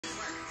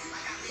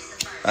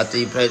After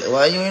you play,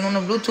 why you ain't on the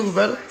Bluetooth,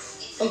 brother?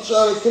 I'm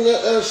trying to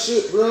connect that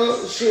shit,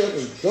 bro. That shit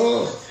is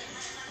dumb.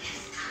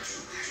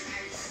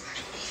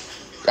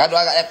 I know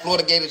I got that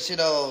Florida Gator shit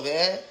on,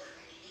 man.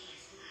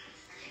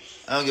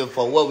 I don't give a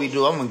fuck what we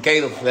do. I'm a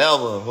Gator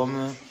forever,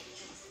 homie.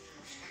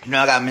 You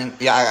know, I got my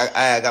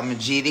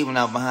GD when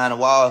I was behind the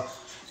wall.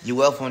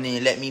 UF when they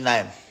let me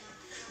like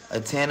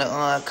attend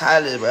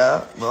college,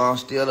 bro. But I'm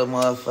still a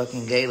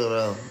motherfucking Gator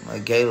though. My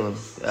Gator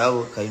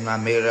forever, cause you know I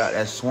made it out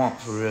that swamp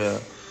for real. You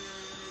know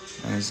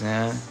what I'm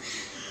saying?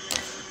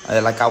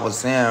 Like I was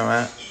saying,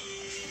 right?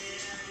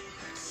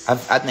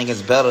 I think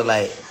it's better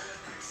like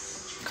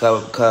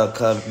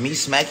cause me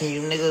smacking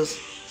you niggas,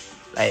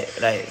 like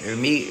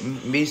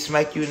me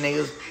smack you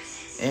niggas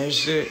and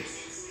shit.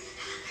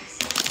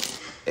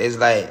 It's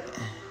like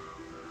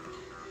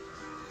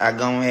I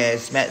go ahead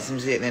and smack some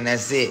shit and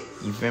that's it.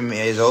 You feel me?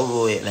 It's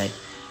over with, like,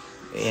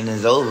 and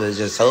it's over. It's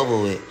just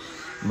over with.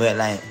 But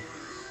like,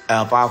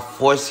 if I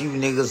force you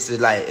niggas to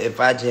like, if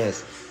I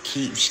just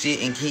keep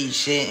shitting,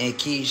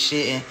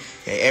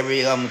 and every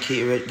year I'm gonna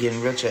keep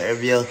getting richer.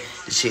 Every year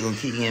the shit gonna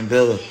keep getting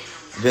bigger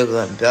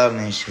and better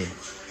and shit.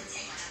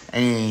 I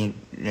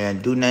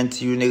ain't do nothing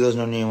to you niggas.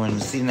 Don't even want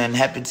to see nothing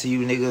happen to you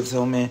niggas,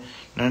 homie. You know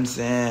what I'm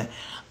saying?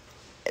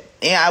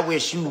 And I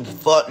wish you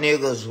fuck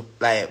niggas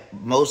like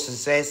most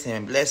success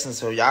and blessings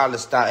so y'all to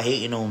start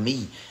hating on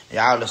me.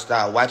 Y'all to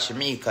start watching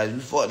me. Cause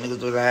you fuck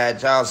niggas would have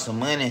had y'all some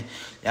money.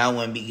 Y'all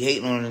wouldn't be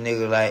hating on a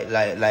nigga like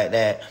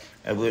that.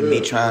 I wouldn't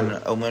be trying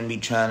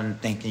to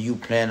thinking you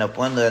playing up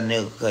under a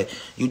nigga. Cause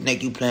you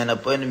think you playing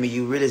up under me,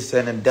 you really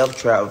setting a death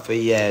trap for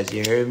your ass,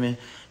 you heard me?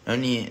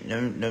 Don't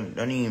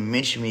even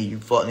mention me. You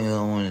fuck nigga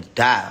don't want to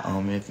die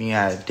on me if you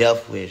got a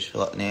death wish,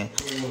 fuck nigga.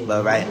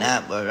 But right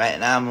now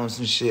I'm on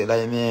some shit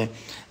like, man,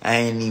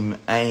 I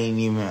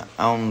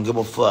don't give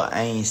a fuck.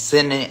 I ain't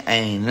sinning. I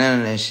ain't none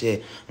of that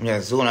shit. I'm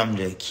just doing. I'm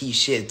just key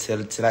shit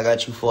till I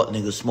got you fuck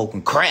niggas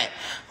smoking crack,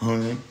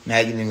 homie. Now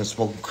you niggas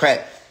smoking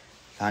crack.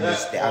 I'm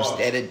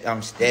steady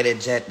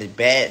just the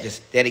bad,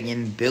 just steady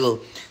getting bigger,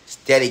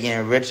 steady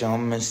getting richer,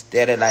 homie.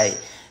 Steady like.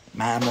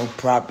 Buying more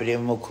property,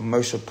 more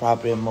commercial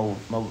property, more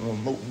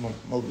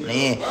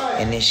land,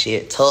 and this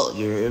shit talk,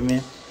 you hear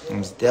me?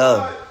 I'm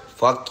still,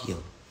 fuck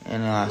you. You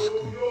know,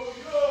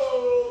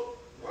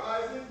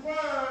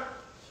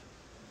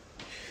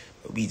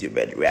 we just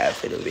ready to ride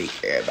for the week,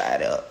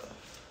 everybody up.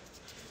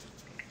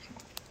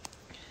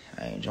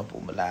 I ain't jump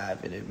on my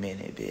live in a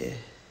minute, bitch.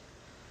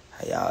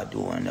 How y'all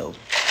doing, though?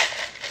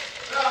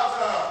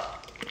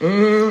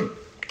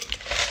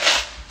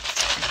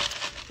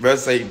 Bro,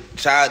 say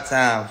child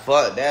time.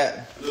 Fuck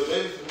that. Look,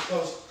 maybe if it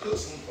comes cook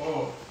some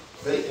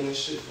bacon and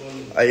shit for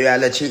me. Oh, you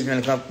gotta let Cheeks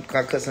come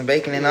cook some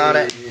bacon and all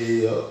that?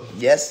 Yeah.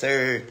 Yes,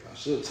 sir. I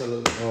should tell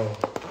her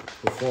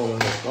perform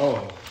in her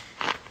song.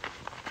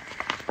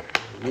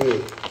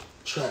 Real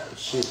trap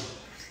shit.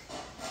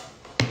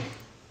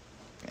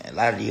 Man, a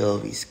lot of y'all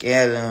be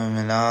scared of them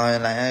and all.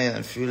 And like, I got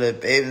a few little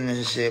babies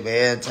and shit, but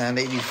every time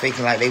they be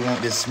faking like they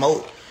want this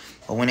smoke.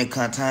 But when it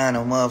come time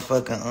to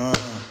motherfucking,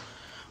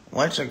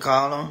 what you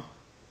call them?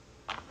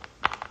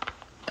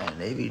 And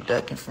they be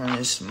ducking from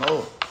this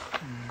smoke.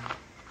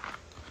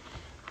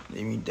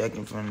 They be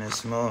ducking from this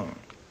smoke.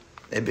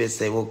 That bitch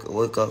say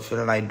woke up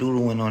feeling like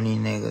doodling on these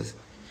niggas.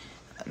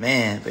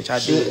 Man, bitch, I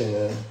do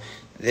it.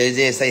 They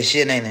just say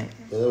shit, ain't it?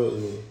 Yeah.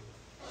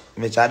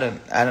 Bitch, I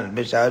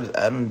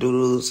done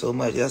doodle so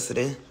much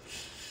yesterday.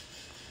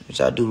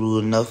 Bitch, I doodle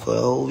enough for a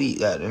whole week,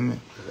 goddamn it.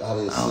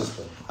 I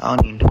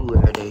don't even do it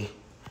every day.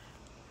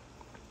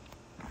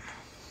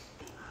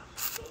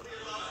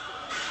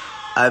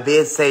 I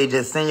did say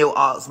just send your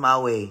ops my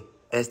way.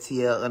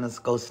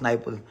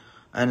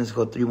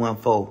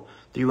 STL_sniper_314.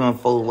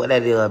 314, what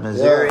that is,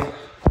 Missouri?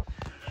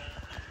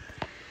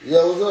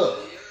 Yeah, what's up?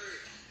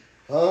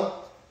 Huh?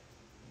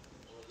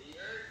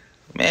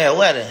 Man,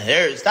 what the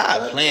hell?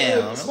 Stop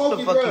playing. What the fuck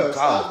you call?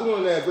 Stop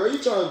doing that, bro.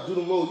 You trying to do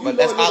the most. But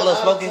that's all the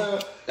smoking?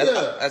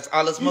 That's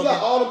all the smoking? You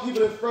got all the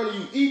people in front of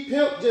you.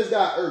 E-Pimp just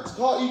got irks.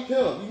 Call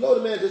E-Pimp. You know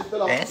the man just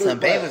fell off the some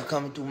babies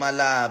coming through my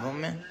live,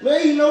 man.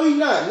 Man, you know he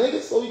not, nigga.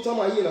 So you talking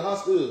about he in the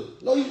hospital.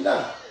 No, he's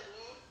not.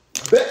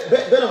 Bet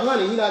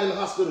 $100 he not in the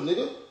hospital,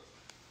 nigga.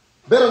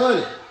 Bet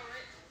 $100.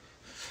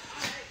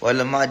 Well,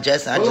 Lamar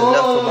Jackson, I just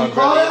left for my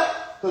brother.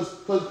 Cause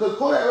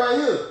call that right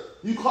here.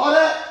 You call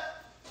that?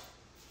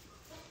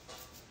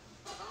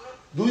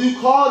 Do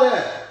you call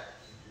that?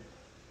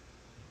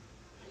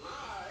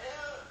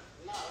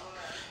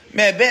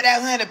 Man, bet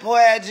that 100, boy,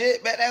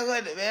 Bet that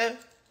 100, man.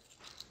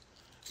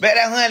 Bet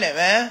that 100,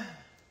 man.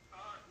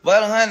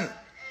 Bet 100.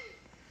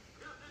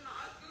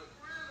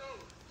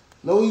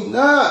 No, he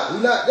not. He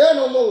not there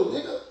no more,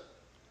 nigga.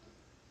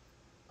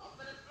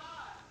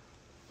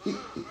 He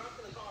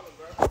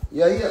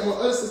at my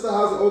other sister's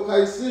house in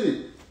Okai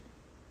City.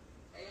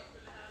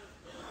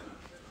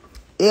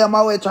 Yeah, I'm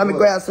always trying to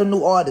grab some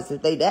new artists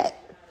if they that.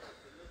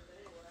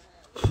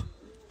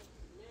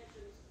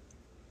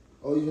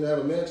 Oh, you can have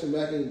a mansion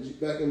back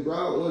in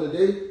Broward one a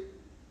day?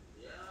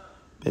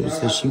 Baby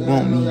said she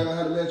want me. Y'all gonna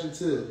have a mansion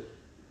too.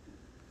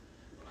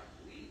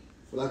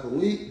 For like a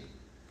week?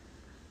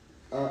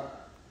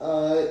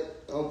 Alright.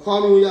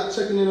 Call me when y'all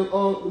checking in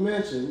the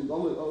mansion. I'm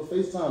on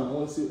FaceTime. I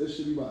want to see what that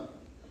shit be about.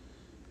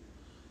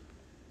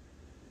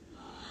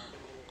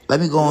 Let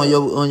me go on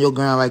your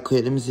ground right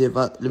quick. Let me see if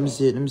these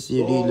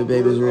little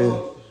babies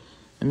real.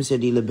 Let me see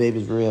if these little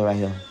babies real right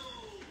here.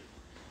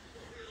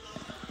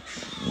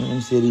 Let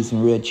me see if these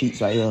some real cheats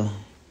right here.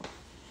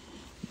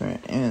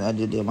 And I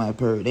just did my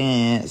purr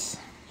dance.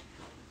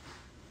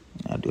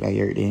 I do that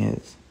hair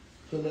dance.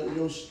 Connect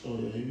your oh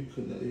yeah, you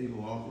connect. You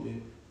go off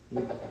it.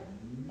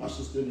 I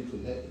should still be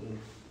connected.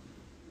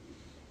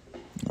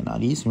 And now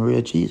these some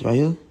real cheats right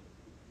here.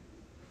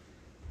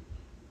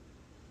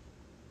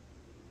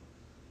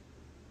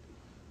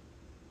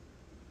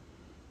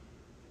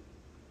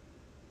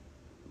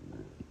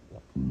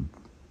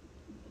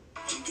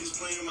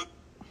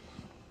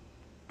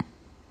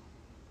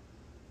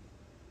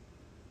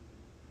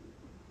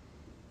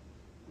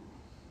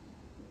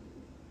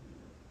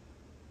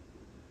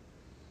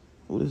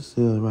 What is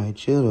this right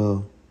here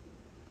though?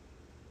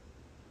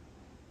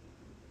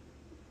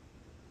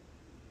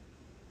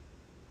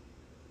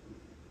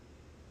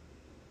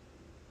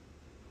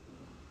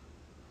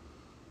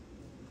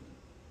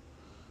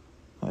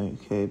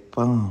 Okay,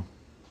 boom.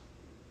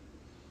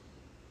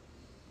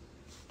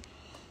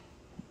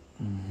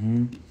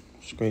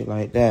 Straight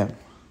like that.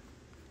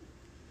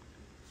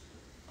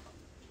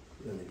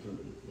 Let me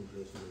put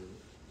this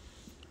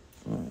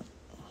in.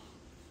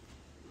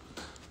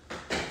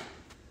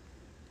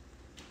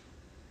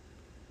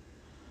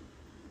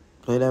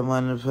 Play that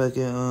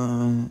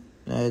motherfucking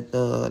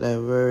that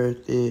verse.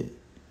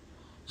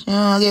 She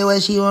don't get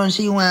what she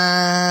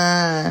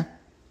want.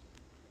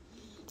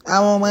 I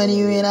want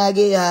money when I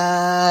get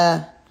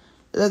high.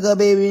 Look up,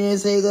 baby, and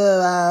say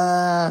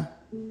goodbye.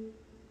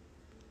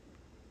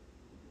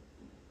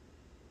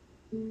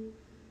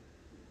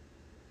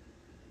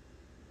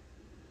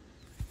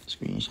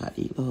 Screenshot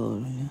these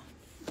hoes, man.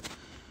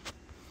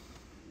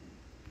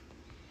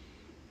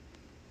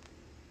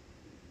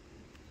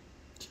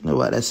 You know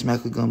about that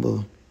smacker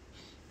gumbo?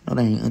 No,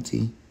 that ain't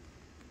auntie.